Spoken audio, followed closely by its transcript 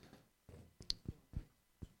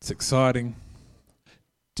It's exciting.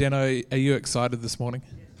 Deno, are you excited this morning?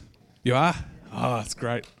 Yes. You are? Oh, that's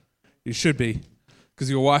great. You should be, because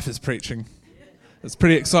your wife is preaching. It's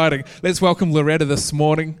pretty exciting. Let's welcome Loretta this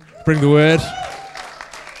morning. Bring the word.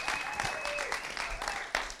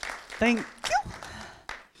 Thank you.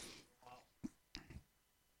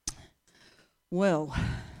 Well,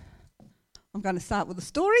 I'm going to start with a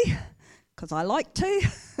story, because I like to.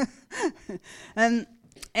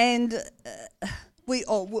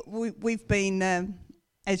 We've been,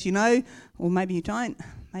 as you know, or maybe you don't,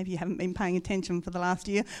 maybe you haven't been paying attention for the last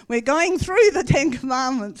year, we're going through the Ten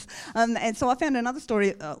Commandments. And so I found another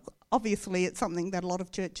story. Obviously, it's something that a lot of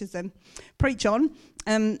churches preach on.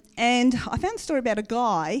 And I found a story about a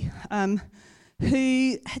guy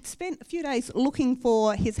who had spent a few days looking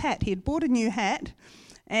for his hat. He had bought a new hat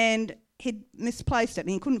and he'd misplaced it and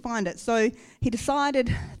he couldn't find it. So he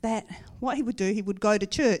decided that what he would do, he would go to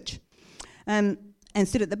church and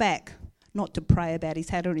sit at the back, not to pray about his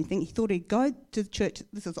hat or anything. He thought he'd go to the church.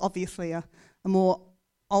 This is obviously a more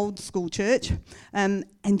old school church. And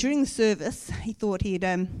during the service, he thought he'd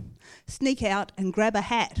sneak out and grab a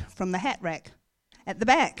hat from the hat rack at the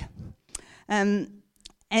back. And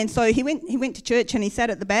so he went to church and he sat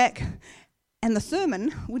at the back. And the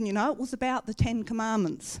sermon, wouldn't you know, it was about the Ten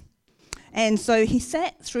Commandments. And so he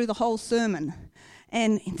sat through the whole sermon.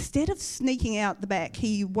 And instead of sneaking out the back,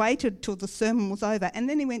 he waited till the sermon was over. And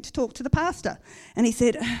then he went to talk to the pastor. And he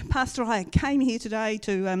said, "Pastor, I came here today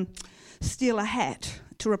to steal a hat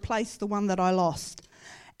to replace the one that I lost.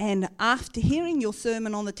 And after hearing your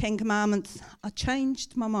sermon on the Ten Commandments, I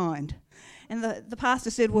changed my mind." And the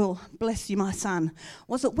pastor said, "Well, bless you, my son.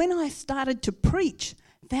 Was it when I started to preach,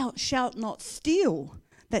 'Thou shalt not steal,'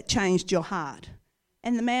 that changed your heart?"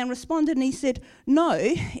 And the man responded and he said, "No,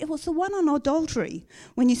 it was the one on adultery.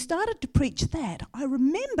 When you started to preach that, I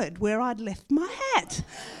remembered where I'd left my hat."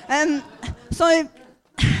 So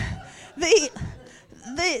the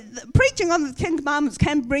preaching on the Ten Commandments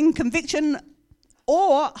can bring conviction,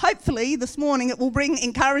 or hopefully this morning it will bring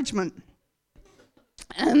encouragement.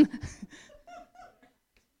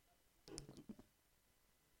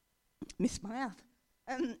 Missed my mouth.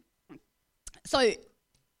 So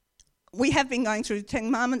we have been going through the Ten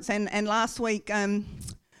Commandments, and last week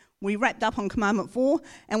we wrapped up on Commandment 4,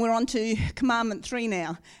 and we're on to Commandment 3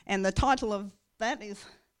 now. And the title of that is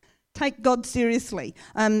Take God Seriously.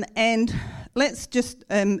 And let's just,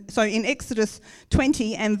 so in Exodus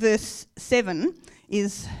 20 and verse 7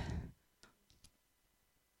 is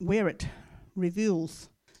where it reveals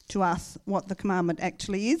to us what the commandment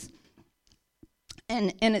actually is.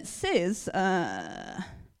 And it says,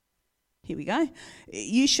 here we go,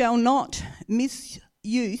 "You shall not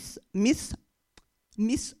misuse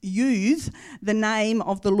the name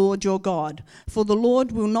of the Lord your God, for the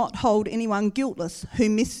Lord will not hold anyone guiltless who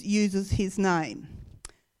misuses his name."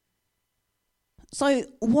 So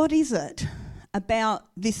what is it about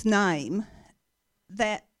this name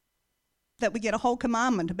that we get a whole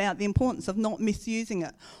commandment about the importance of not misusing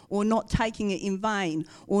it, or not taking it in vain,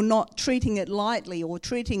 or not treating it lightly, or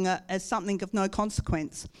treating it as something of no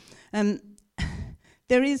consequence?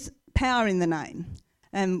 There is power in the name,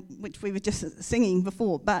 which we were just singing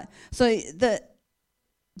before. But so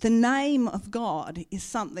the name of God is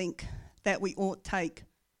something that we ought to take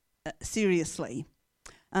seriously.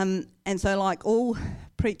 And so, like all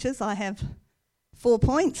preachers, I have 4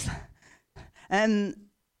 points.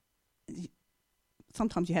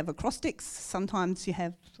 Sometimes you have acrostics, sometimes you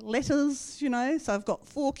have letters, you know, so I've got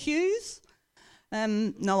 4 Qs.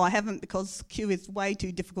 No, I haven't, because Q is way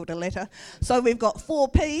too difficult a letter. So we've got 4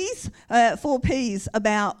 Ps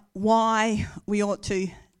about why we ought to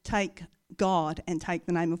take God and take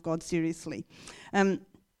the name of God seriously. And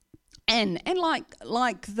like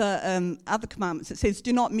the other commandments, it says,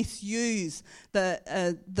 do not misuse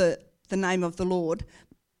the name of the Lord.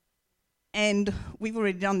 And we've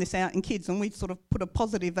already done this out in kids, and we sort of put a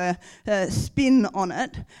positive spin on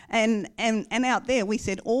it. And out there we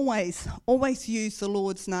said always use the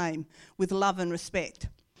Lord's name with love and respect.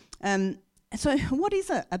 So what is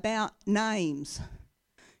it about names?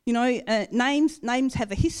 You know, names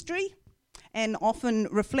have a history and often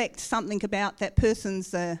reflect something about that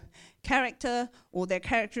person's character or their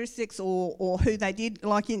characteristics or who they did.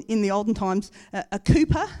 Like in the olden times, a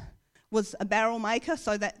cooper was a barrel maker,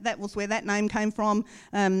 so that was where that name came from.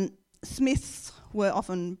 Smiths were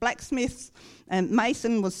often blacksmiths.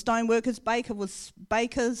 Mason was stoneworkers. Baker was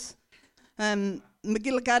bakers.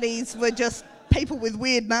 McGillicuddies were just people with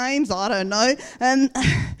weird names. I don't know.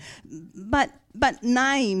 But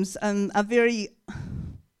names are very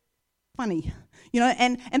funny, you know.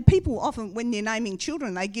 And people often, when they're naming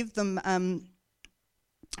children, they give them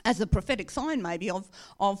as a prophetic sign maybe of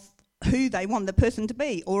who they want the person to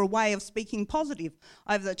be, or a way of speaking positive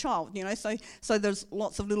over the child, you know. So there's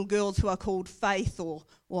lots of little girls who are called Faith or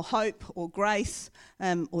Hope or Grace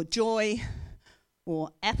or Joy or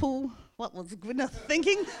Apple. What was Gwyneth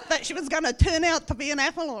thinking? That she was going to turn out to be an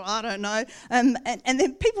apple, or I don't know. And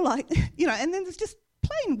then people like, you know, and then there's just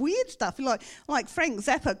plain weird stuff. Like Frank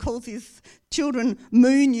Zappa calls his children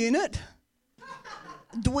Moon Unit,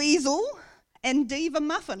 Dweezil, and Diva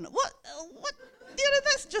Muffin. What? You know,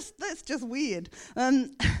 that's just weird.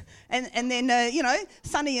 And then you know,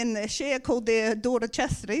 Sonny and Cher called their daughter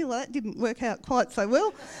Chastity. Well, that didn't work out quite so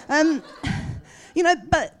well. You know,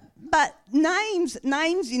 but names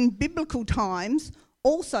in biblical times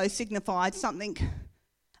also signified something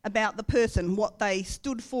about the person, what they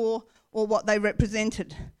stood for or what they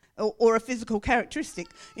represented, or a physical characteristic.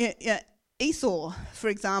 Esau, for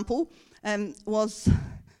example,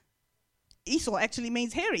 Esau actually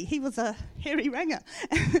means hairy. He was a hairy ranger.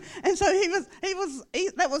 And so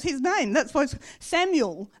that was his name. That's why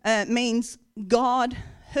Samuel means God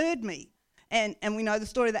heard me. And we know the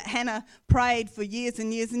story that Hannah prayed for years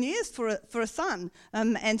and years and years for a son.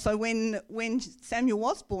 And so when Samuel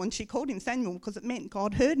was born, she called him Samuel because it meant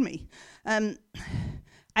God heard me.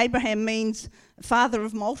 Abraham means father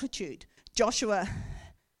of multitude. Joshua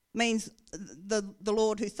means the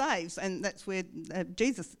Lord who saves, and that's where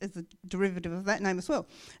Jesus is a derivative of that name as well.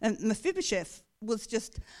 And Mephibosheth was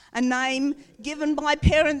just a name given by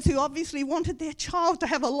parents who obviously wanted their child to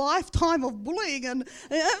have a lifetime of bullying, and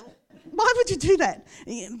why would you do that?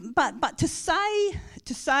 But to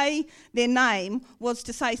say their name was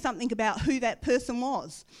to say something about who that person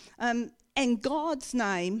was. And God's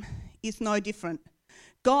name is no different.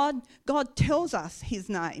 God tells us his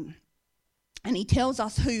name. And he tells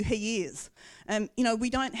us who he is. You know,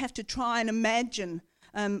 we don't have to try and imagine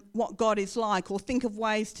what God is like or think of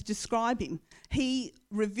ways to describe him. He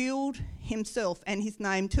revealed himself and his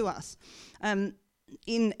name to us.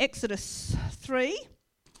 In Exodus 3,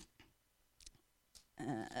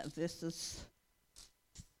 verses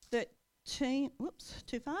 13, whoops,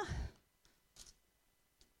 too far.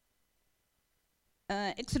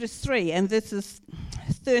 Exodus 3 and verses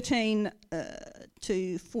 13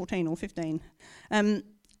 to 14 or 15.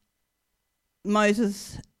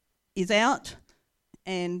 Moses is out,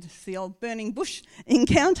 and it's the old burning bush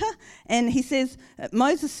encounter, and he says,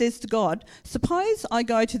 Moses says to God, suppose I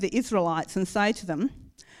go to the Israelites and say to them,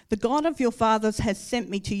 the God of your fathers has sent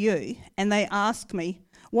me to you, and they ask me,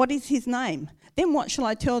 what is his name? Then what shall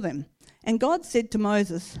I tell them? And God said to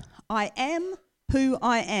Moses, I am who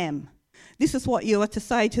I am. This is what you are to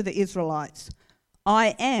say to the Israelites.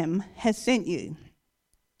 I am has sent you.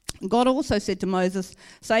 God also said to Moses,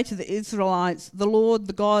 say to the Israelites, the Lord,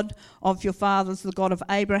 the God of your fathers, the God of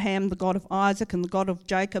Abraham, the God of Isaac, and the God of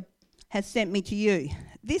Jacob, has sent me to you.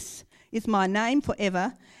 This is my name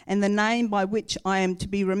forever, and the name by which I am to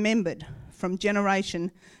be remembered from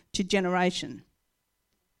generation to generation.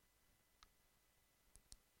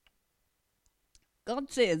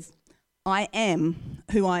 God says, I am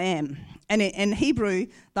who I am. And in Hebrew,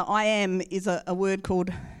 the I am is a word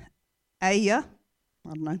called Aya. I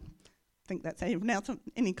don't know. I think that's how you pronounce it.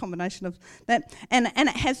 Any combination of that. And it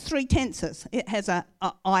has three tenses. It has a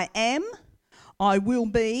I am, I will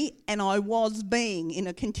be, and I was being in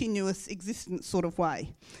a continuous existence sort of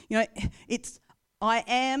way. You know, it's I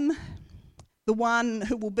am the one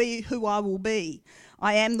who will be who I will be.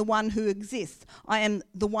 I am the one who exists. I am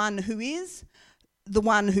the one who is, the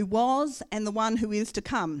one who was, and the one who is to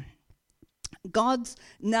come. God's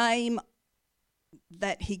name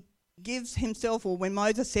that he gives himself, or when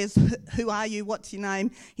Moses says, who are you, what's your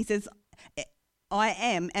name? He says, I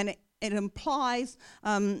am, and it implies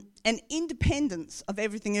an independence of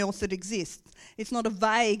everything else that exists. It's not a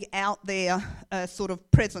vague, out there sort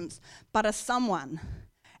of presence, but a someone.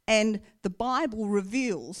 And the Bible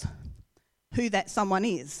reveals who that someone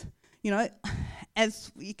is. You know,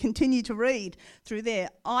 as we continue to read through there,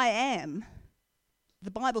 I am,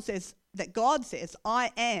 the Bible says that God says,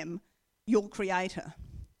 I am your creator.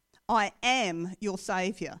 I am your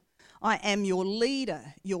saviour. I am your leader,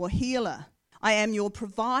 your healer. I am your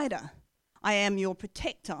provider. I am your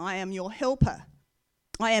protector. I am your helper.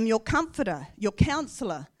 I am your comforter, your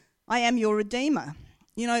counsellor. I am your redeemer.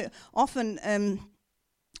 You know, often,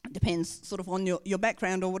 depends sort of on your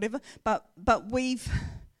background or whatever, but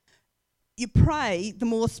you pray the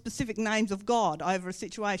more specific names of God over a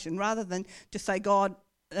situation rather than just say, God,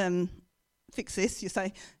 fix this. You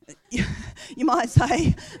say, you might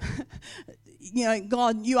say, you know,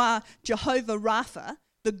 God, you are Jehovah Rapha,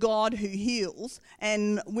 the God who heals,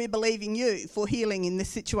 and we're believing you for healing in this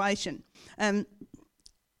situation.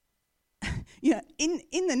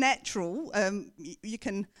 in the natural, you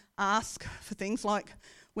can ask for things like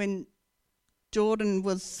when Jordan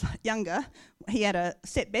was younger, he had a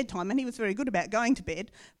set bedtime and he was very good about going to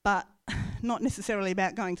bed, but not necessarily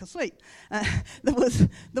about going to sleep. There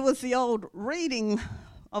was the old reading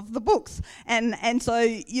of the books, and so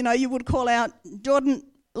you would call out, Jordan,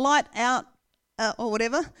 light out, or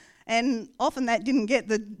whatever, and often that didn't get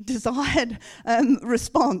the desired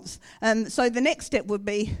response. So the next step would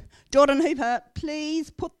be, Jordan Hooper, please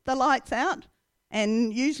put the lights out.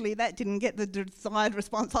 And usually that didn't get the desired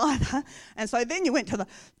response either. And so then you went to the,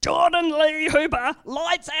 Jordan Lee Hooper,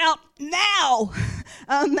 lights out now.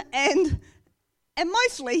 And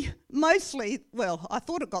mostly, well, I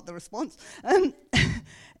thought it got the response.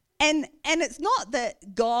 And it's not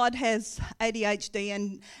that God has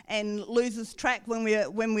ADHD and loses track when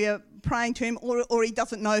we're praying to him, or he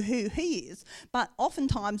doesn't know who he is. But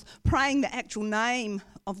oftentimes praying the actual name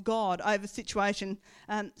of God over situation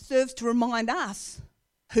serves to remind us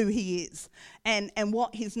who he is and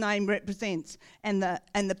what his name represents and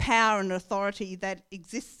the power and authority that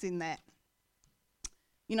exists in that.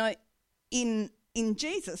 In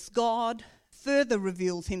Jesus, God further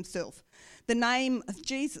reveals himself. The name of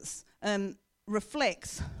Jesus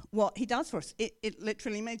reflects what he does for us. It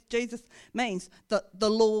literally means, Jesus means that the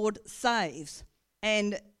Lord saves.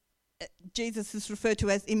 And Jesus is referred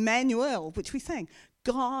to as Emmanuel, which we sang,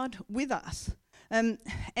 God with us. And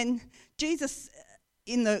Jesus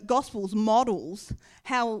in the Gospels models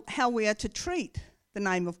how we are to treat the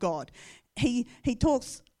name of God. He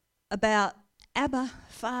talks about Abba,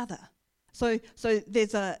 Father. So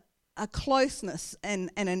there's a closeness and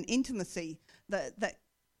an intimacy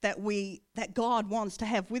that God wants to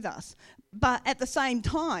have with us. But at the same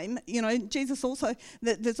time, Jesus also,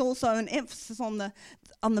 there's also an emphasis on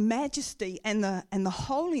the majesty and the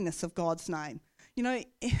holiness of God's name.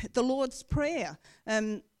 The Lord's Prayer,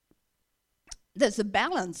 there's a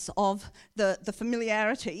balance of the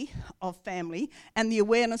familiarity of family and the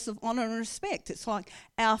awareness of honour and respect. It's like,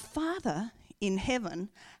 our Father in heaven,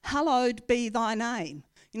 hallowed be thy name.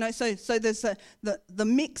 So there's the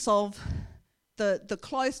mix of the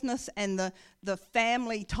closeness and the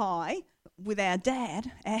family tie with our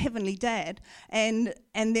dad, our heavenly dad, and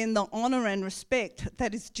then the honour and respect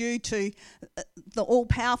that is due to the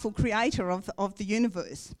all-powerful creator of the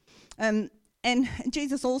universe. And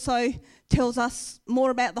Jesus also tells us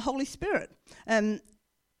more about the Holy Spirit,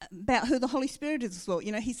 about who the Holy Spirit is as well.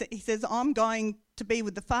 He says, I'm going to be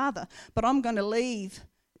with the Father, but I'm going to leave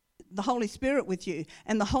the Holy Spirit with you.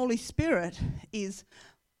 And the Holy Spirit is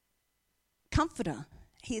comforter.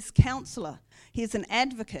 He is counsellor. He is an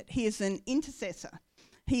advocate. He is an intercessor.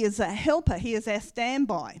 He is a helper. He is our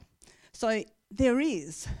standby. So there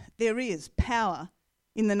is power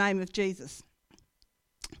in the name of Jesus.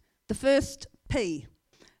 The first P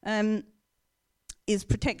is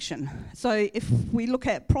protection. So if we look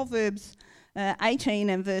at Proverbs 18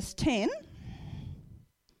 and verse 10,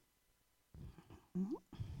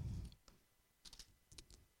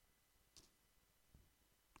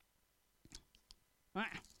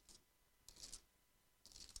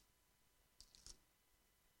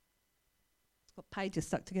 got pages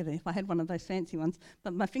stuck together. If I had one of those fancy ones,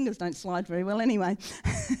 but my fingers don't slide very well anyway.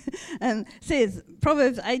 Says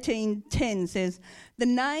Proverbs 18:10 says, "The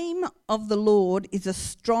name of the Lord is a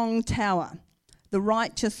strong tower. The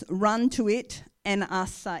righteous run to it and are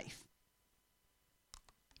safe."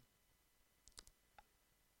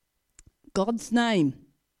 God's name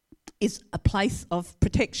is a place of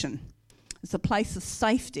protection. It's a place of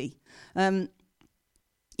safety. And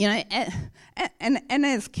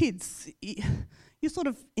as kids, you sort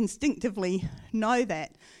of instinctively know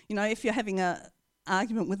that. If you're having an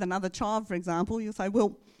argument with another child, for example, you'll say,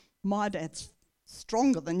 well, my dad's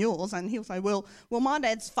stronger than yours, and he'll say, well, my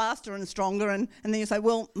dad's faster and stronger, and then you say,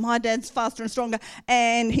 well, my dad's faster and stronger,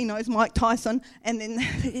 and he knows Mike Tyson, and then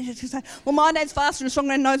you say, well, my dad's faster and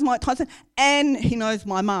stronger and knows Mike Tyson, and he knows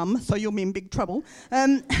my mum, so you'll be in big trouble.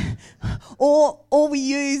 Or we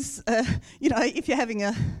use, if you're having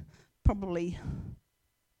probably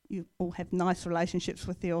you all have nice relationships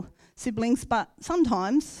with your siblings, but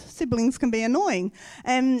sometimes siblings can be annoying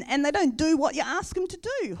and they don't do what you ask them to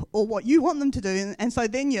do or what you want them to do. And so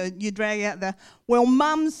then you drag out the, well,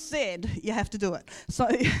 mum said you have to do it. So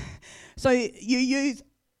you use,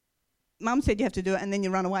 mum said you have to do it, and then you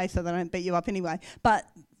run away so they don't beat you up anyway. But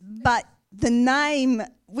the name,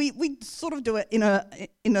 we sort of do it in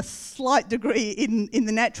a slight degree in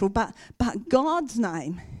the natural, but God's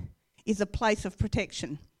name is a place of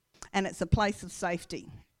protection. And it's a place of safety.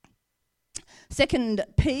 Second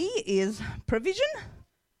P is provision,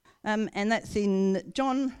 and that's in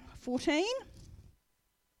John 14.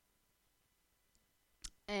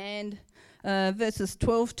 And verses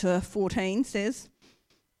 12 to 14 says,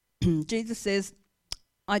 Jesus says,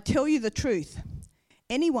 I tell you the truth.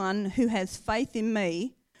 Anyone who has faith in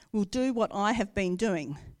me will do what I have been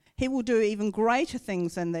doing. He will do even greater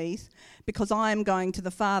things than these because I am going to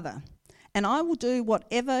the Father. And I will do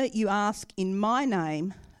whatever you ask in my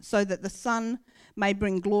name so that the Son may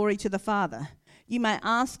bring glory to the Father. You may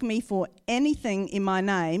ask me for anything in my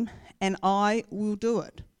name and I will do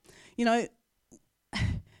it. You know,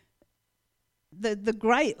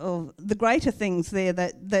 the greater things there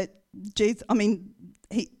that Jesus,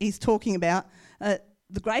 he's talking about,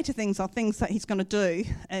 the greater things are things that he's going to do,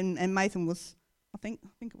 and Mathan was, I think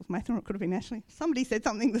it was Mathan, or it could have been Ashley. Somebody said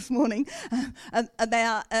something this morning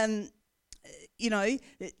about,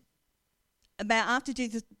 about after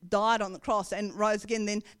Jesus died on the cross and rose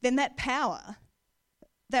again, then that power,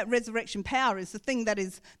 that resurrection power, is the thing that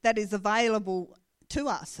is available to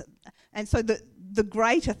us, and so the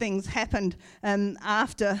greater things happened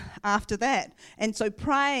after that, and so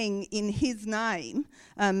praying in His name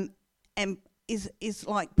and is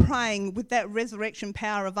like praying with that resurrection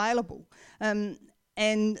power available.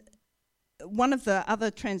 And one of the other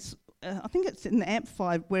I think it's in the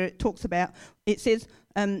Amplified where it talks about, it says,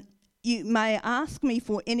 you may ask me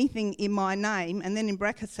for anything in my name, and then in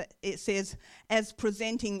brackets it says, as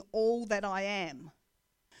presenting all that I am.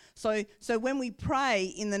 So when we pray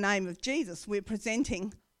in the name of Jesus, we're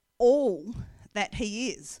presenting all that He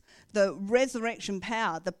is. The resurrection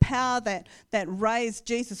power, the power that raised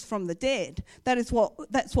Jesus from the dead. That's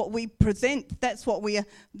what we present. That's what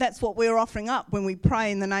we're offering up when we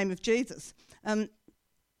pray in the name of Jesus.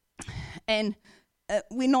 And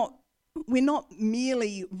we're not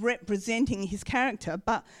merely representing His character,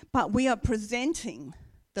 but we are presenting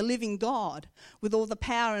the living God with all the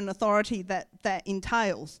power and authority that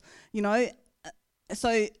entails. You know,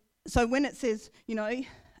 so when it says,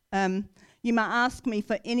 you may ask me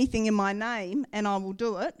for anything in my name and I will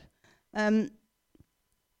do it. And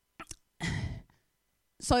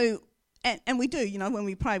we do, when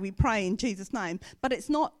we pray in Jesus' name. But it's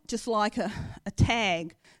not just like a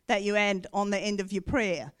tag that you add on the end of your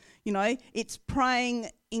prayer. It's praying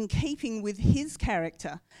in keeping with His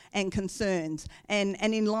character and concerns and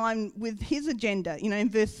in line with His agenda. In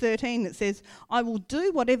verse 13 it says, I will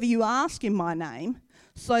do whatever you ask in my name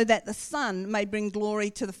so that the Son may bring glory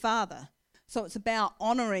to the Father. So it's about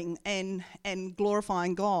honouring and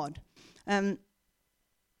glorifying God. The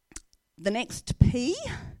next P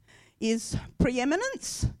is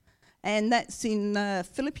preeminence, and that's in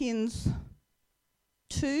Philippians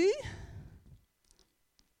 2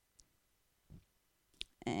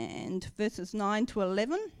 and verses 9 to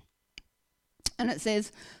 11. And it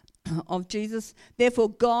says of Jesus, therefore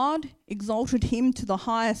God exalted Him to the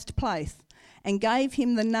highest place and gave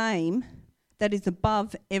Him the name that is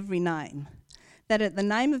above every name, that at the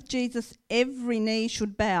name of Jesus every knee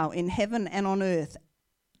should bow in heaven and on earth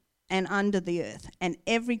and under the earth, and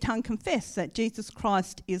every tongue confess that Jesus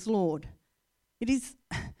Christ is Lord. It is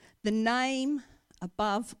the name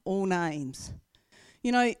above all names.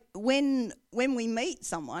 When we meet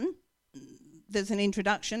someone, there's an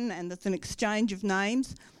introduction and there's an exchange of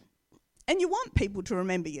names, and you want people to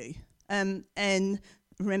remember you and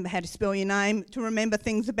remember how to spell your name, to remember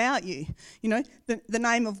things about you. The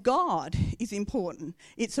name of God is important.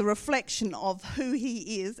 It's a reflection of who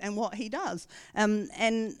He is and what He does.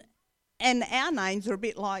 And our names are a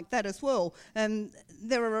bit like that as well.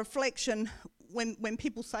 They're a reflection when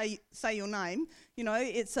people say your name.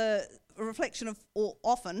 It's a reflection of, or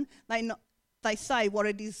often they say what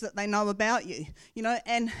it is that they know about you.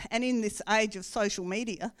 And in this age of social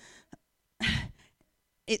media,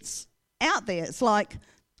 it's out there. It's like,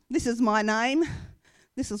 this is my name,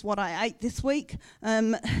 this is what I ate this week,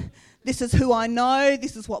 this is who I know,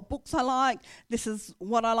 this is what books I like, this is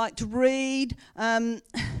what I like to read.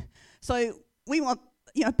 So we want,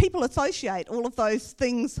 people associate all of those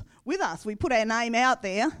things with us. We put our name out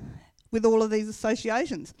there with all of these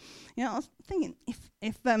associations. I was thinking,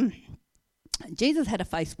 if Jesus had a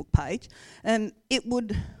Facebook page, it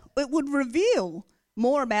would reveal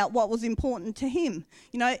more about what was important to Him.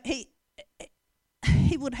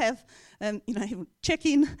 He would have, he would check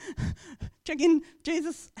in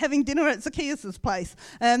Jesus having dinner at Zacchaeus' place,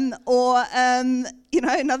 or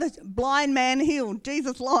another blind man healed,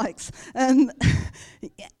 Jesus likes,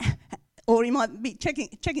 or he might be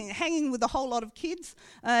hanging with a whole lot of kids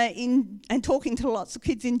and talking to lots of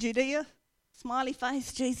kids in Judea. Smiley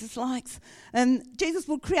face, Jesus likes. Jesus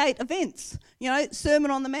would create events,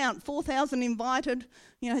 Sermon on the Mount, 4,000 invited,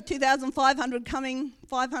 2,500 coming,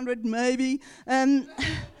 500 maybe.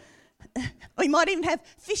 we might even have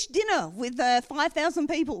fish dinner with 5,000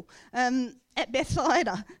 people at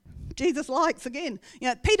Bethsaida. Jesus likes again.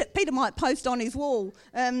 Peter might post on his wall,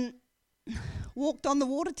 walked on the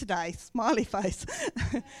water today, smiley face.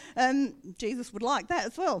 Jesus would like that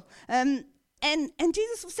as well. And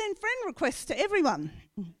Jesus will send friend requests to everyone.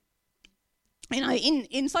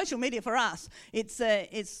 In social media for us,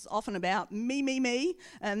 it's often about me,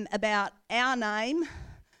 about our name,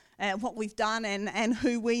 what we've done and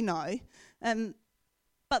who we know.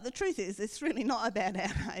 But the truth is, it's really not about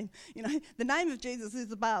our name. The name of Jesus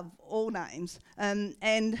is above all names.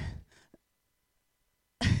 And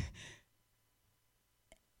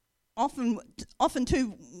often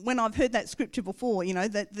too, when I've heard that scripture before,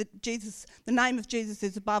 that the name of Jesus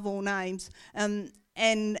is above all names, and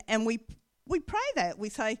we pray that. We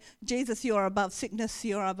say, Jesus, you're above sickness,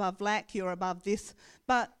 you're above lack, you're above this.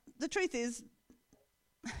 But the truth is,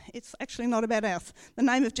 it's actually not about us. The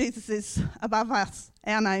name of Jesus is above us,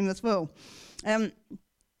 our name as well. The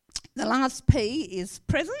last P is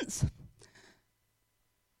presence.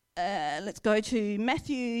 Let's go to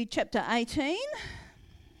Matthew chapter 18.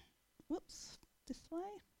 Whoops, this way.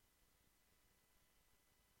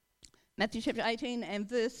 Matthew chapter 18 and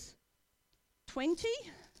verse 20.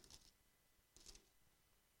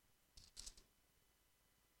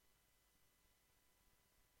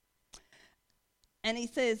 And he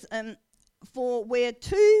says, for where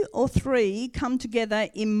 2 or 3 come together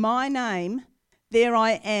in my name, there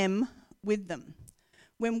I am with them.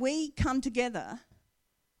 When we come together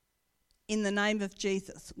in the name of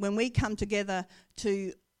Jesus, when we come together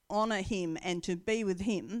to honour him and to be with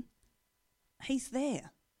him, he's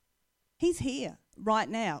there. He's here right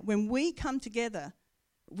now. When we come together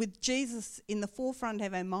with Jesus in the forefront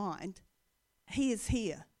of our mind, he is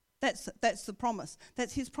here. That's the promise.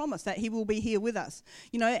 That's his promise, that he will be here with us.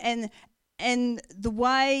 And the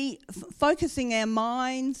way focusing our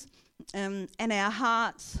minds and our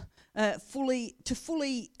hearts fully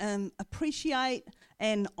appreciate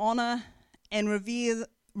and honour and revere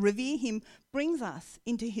him brings us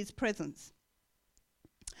into his presence.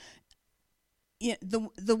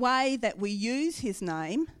 The way that we use his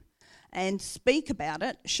name and speak about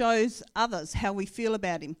it shows others how we feel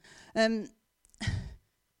about him.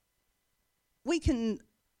 We can,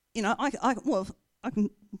 I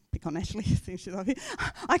can pick on Ashley.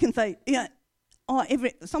 I can say,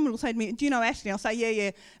 someone will say to me, do you know Ashley? I'll say,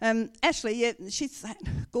 yeah. Ashley, yeah, she's that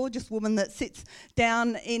gorgeous woman that sits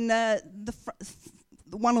down in the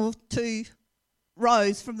one or two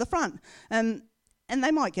rows from the front. And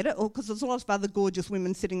they might get it, because there's a lot of other gorgeous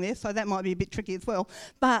women sitting there, so that might be a bit tricky as well.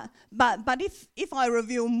 But if I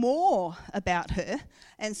reveal more about her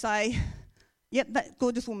and say, yep, that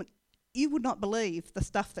gorgeous woman, you would not believe the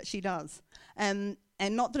stuff that she does. And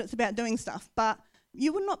not that it's about doing stuff, but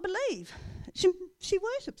you would not believe. She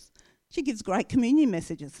worships. She gives great communion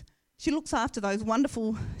messages. She looks after those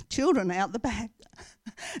wonderful children out the back.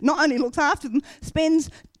 Not only looks after them, spends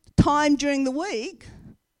time during the week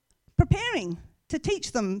preparing to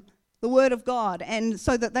teach them the Word of God, and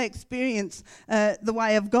so that they experience the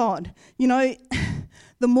way of God. The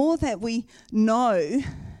more that we know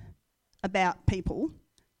about people,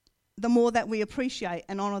 the more that we appreciate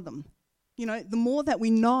and honour them. The more that we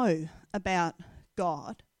know about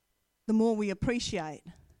God, the more we appreciate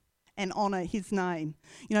and honour his name.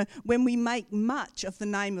 When we make much of the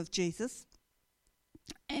name of Jesus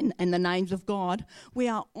and the names of God, we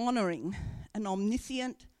are honouring an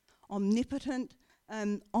omniscient, omnipotent,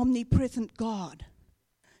 omnipresent God.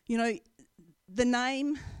 The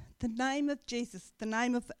name of Jesus, the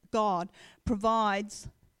name of God, provides,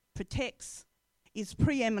 protects, is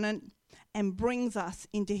preeminent, and brings us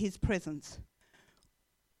into his presence.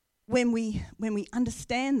 When we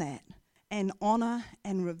understand that and honour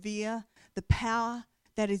and revere the power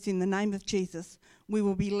that is in the name of Jesus, we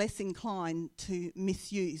will be less inclined to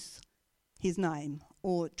misuse his name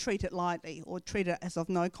or treat it lightly or treat it as of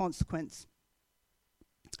no consequence.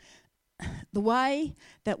 The way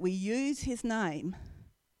that we use his name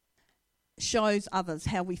shows others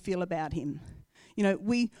how we feel about him.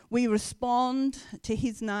 We respond to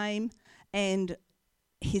his name and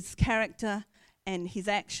his character and his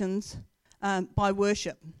actions by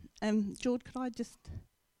worship. George, could I just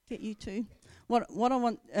get you to? What I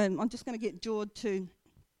want, I'm just going to get George to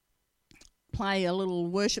play a little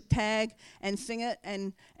worship tag and sing it,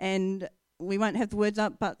 and we won't have the words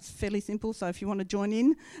up, but it's fairly simple, so if you want to join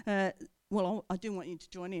in, I do want you to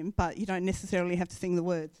join in, but you don't necessarily have to sing the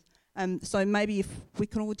words. So maybe if we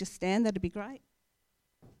can all just stand, that'd be great.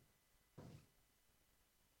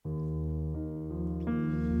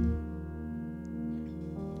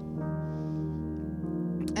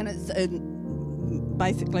 And it's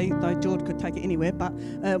basically, though George could take it anywhere, but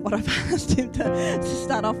what I've asked him to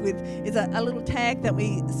start off with is a little tag that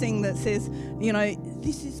we sing that says,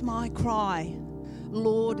 this is my cry,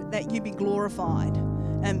 Lord, that you be glorified.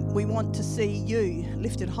 And we want to see you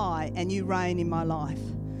lifted high and you reign in my life.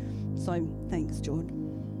 So thanks, George.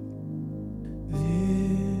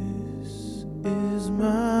 This is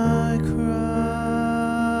my cry,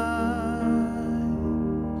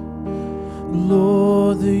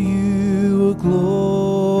 Lord, that you are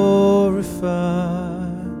glorified.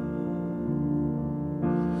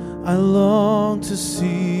 I long to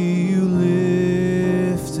see you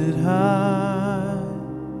lifted high.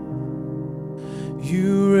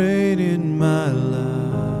 You reign in my life.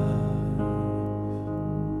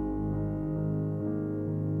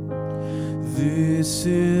 This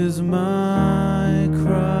is my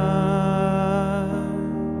cry,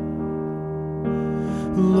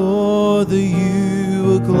 Lord, that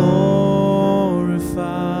you are glorified.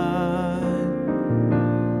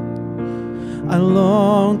 I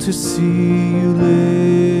long to see you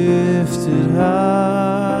lifted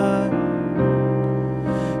high.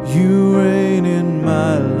 You reign in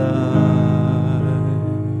my life.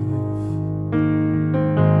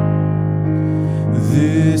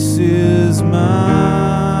 This is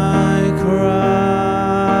my cry,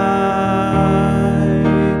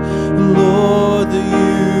 Lord, that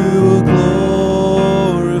you are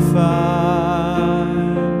glorified.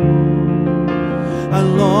 I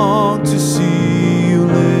long to see you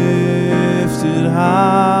lifted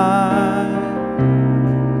high.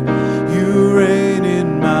 You reign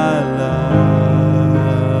in my life.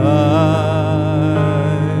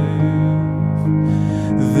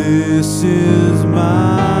 This is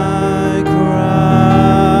my cry,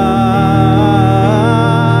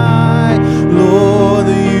 Lord,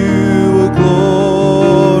 that you are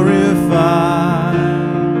glorified.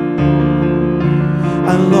 I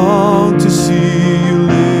long to see you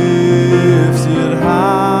lifted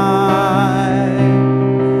high.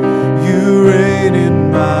 You reign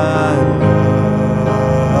in my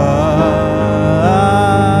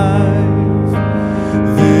life.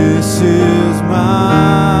 This is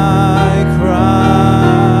my cry,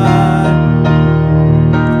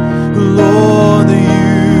 Lord, that you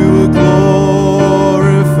are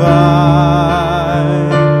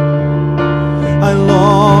glorified.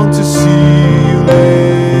 I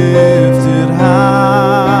long to see you lifted high.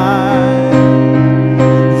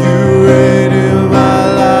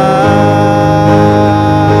 You reign in my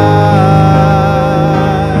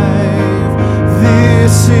life.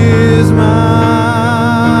 This is my cry,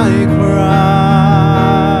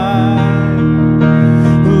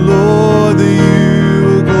 Lord, that you are glorified.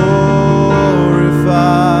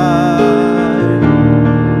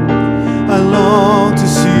 I long to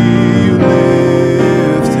see you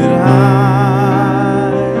lifted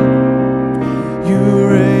high. You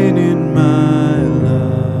reign in my life.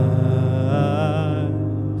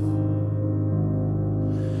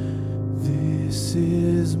 This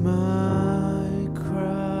is my cry,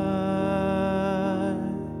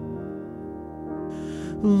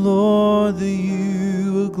 Lord, that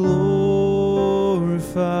you are glorified.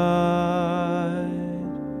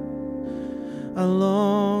 I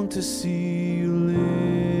long to see you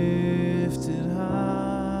lifted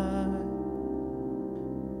high.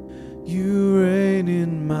 You reign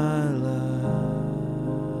in my life.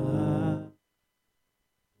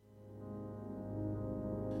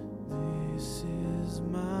 This is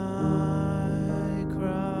my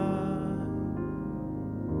cry,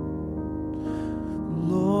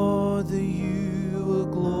 Lord, that you are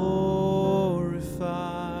glorified.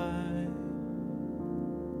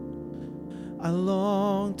 I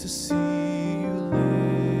long to see you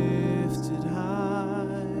lifted high.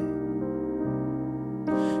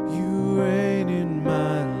 You reign in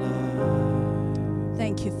my life.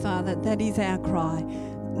 Thank you, Father. That is our cry.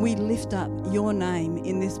 We lift up your name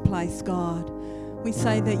in this place, God. We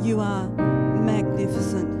say that you are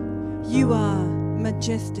magnificent. You are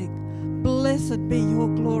majestic. Blessed be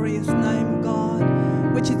your glorious name, God,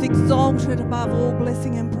 which is exalted above all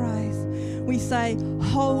blessing and praise. We say,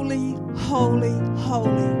 holy, holy,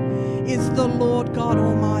 holy is the Lord God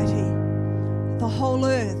Almighty. The whole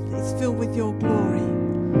earth is filled with your glory.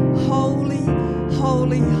 Holy,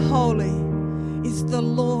 holy, holy is the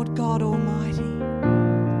Lord God Almighty.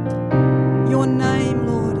 Your name,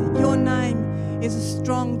 Lord, your name is a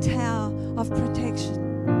strong tower of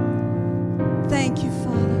protection. Thank you,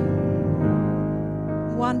 Father.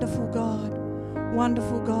 Wonderful God,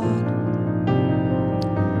 wonderful God.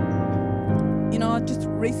 You know, I just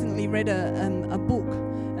recently read a book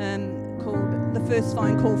called The first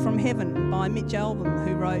phone call from heaven by Mitch Albom,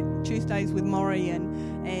 who wrote Tuesdays with Maury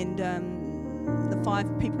and the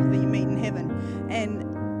 5 people that you meet in heaven.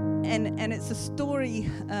 And it's a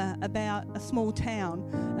story about a small town,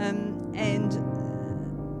 and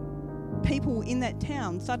people in that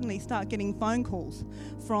town suddenly start getting phone calls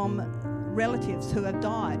from relatives who have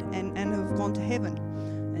died and who have gone to heaven.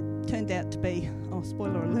 It turned out to be,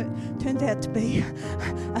 spoiler alert, turned out to be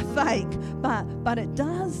a fake, but it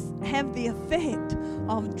does have the effect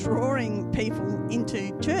of drawing people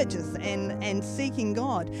into churches and seeking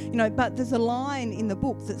God. But there's a line in the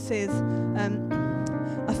book that says,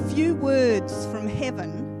 a few words from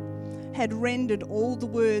heaven had rendered all the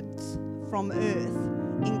words from earth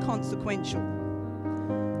inconsequential.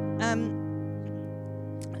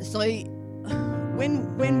 So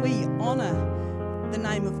when we honour the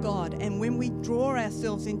name of God and when we draw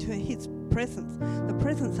ourselves into His presence, the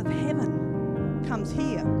presence of heaven comes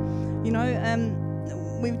here.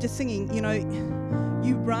 We were just singing,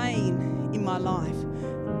 you reign in my life.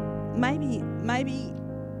 Maybe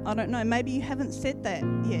I don't know, maybe you haven't said that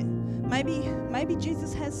yet. Maybe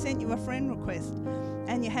Jesus has sent you a friend request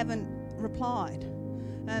and you haven't replied.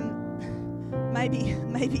 Maybe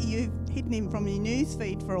you've hidden him from your news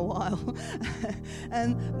feed for a while.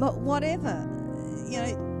 But whatever,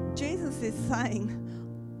 Jesus is saying,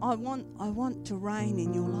 I want to reign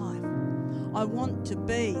in your life. I want to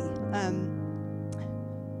be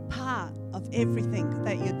part of everything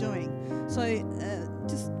that you're doing. So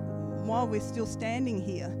just while we're still standing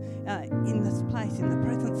here in this place, in the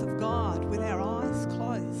presence of God, with our eyes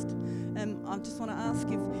closed, I just want to ask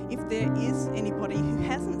if there is anybody who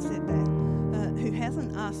hasn't said that, who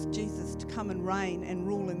hasn't asked Jesus to come and reign and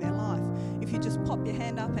rule in their life. If you just pop your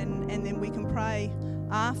hand up and then we can pray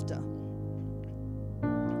after.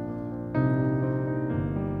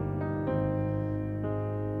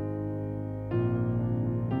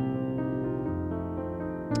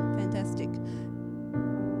 Fantastic.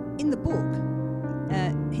 In the book,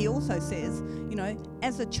 he also says,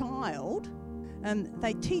 as a child,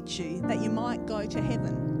 they teach you that you might go to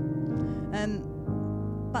heaven.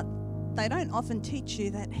 But they don't often teach you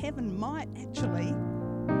that heaven might actually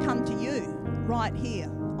come to you right here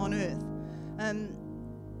on earth.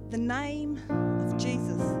 The name of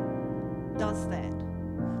Jesus does that.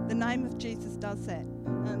 The name of Jesus does that.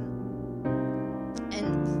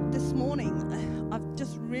 And this morning, I've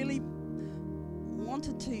just really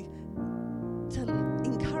wanted to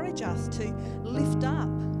encourage us to lift up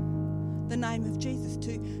the name of Jesus,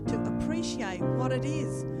 to appreciate what it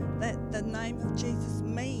is that the name of Jesus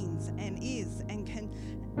means and is and can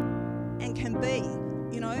be.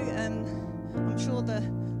 I'm sure the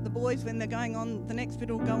boys, when they're going on, the next bit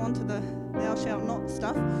will go on to the thou shalt not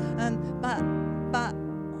stuff. But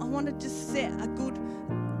I want to just set a good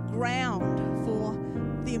ground for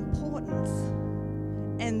the importance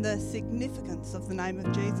and the significance of the name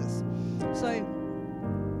of Jesus. So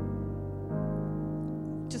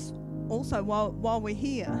just also while we're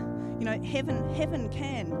here, heaven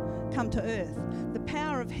can come to earth. The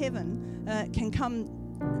power of heaven can come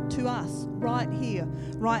to us right here,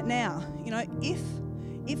 right now.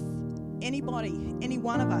 If anybody, any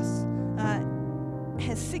one of us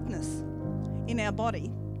has sickness in our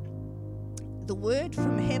body, the word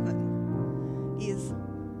from heaven is,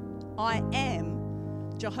 I am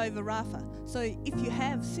Jehovah Rapha. So if you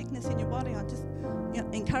have sickness in your body, I just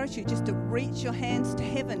encourage you just to reach your hands to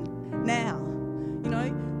heaven now.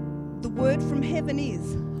 The word from heaven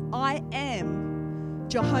is, I am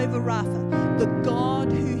Jehovah Rapha, the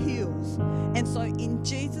God who heals. And so in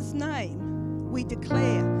Jesus' name, we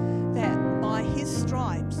declare that by His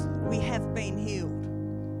stripes we have been healed.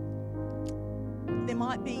 There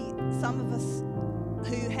might be some of us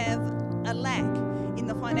who have a lack in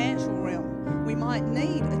the financial realm. We might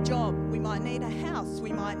need a job, we might need a house,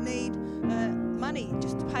 we might need money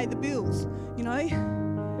just to pay the bills.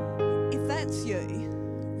 If that's you,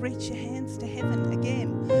 reach your hands to heaven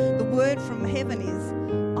again. The word from heaven is,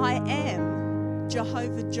 I am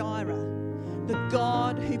Jehovah Jireh, the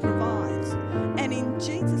God who provides. And in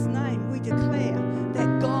Jesus' name we declare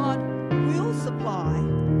that God will supply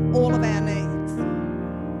all of our needs.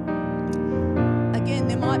 Again,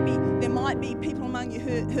 there might be people among you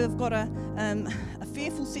who have got a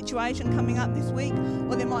fearful situation coming up this week,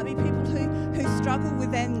 or there might be people who struggle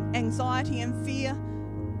with anxiety and fear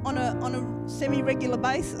on a semi-regular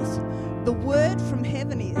basis. The word from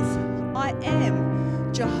heaven is, I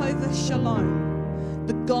am Jehovah Shalom,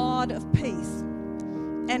 the God of peace.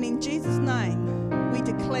 And in Jesus' name, we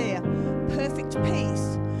declare perfect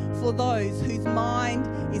peace for those whose mind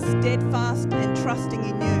is steadfast and trusting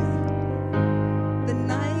in you. The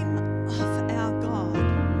name of our God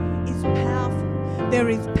There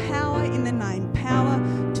is power in the name, power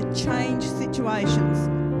to change situations.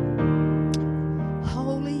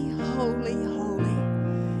 Holy, holy, holy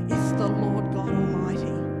is the Lord God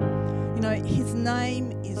Almighty. You know, his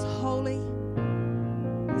name is holy,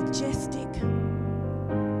 majestic,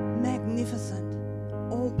 magnificent,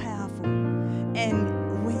 all-powerful,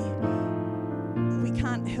 and we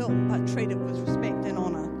can't help but treat it with respect and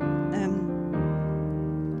honour.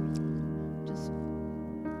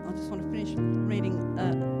 I just want to finish reading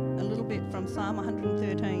a little bit from Psalm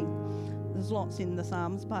 113. There's lots in the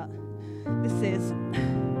Psalms, but this says,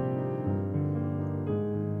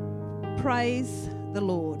 praise the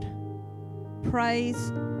Lord.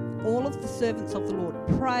 Praise all of the servants of the Lord.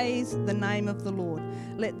 Praise the name of the Lord.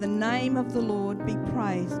 Let the name of the Lord be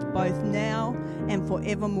praised both now and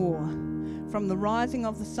forevermore. From the rising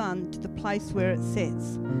of the sun to the place where it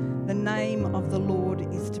sets, the name of the Lord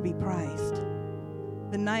is to be praised.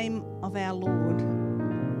 The name of our Lord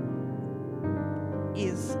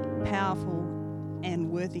is powerful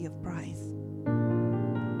and worthy of praise.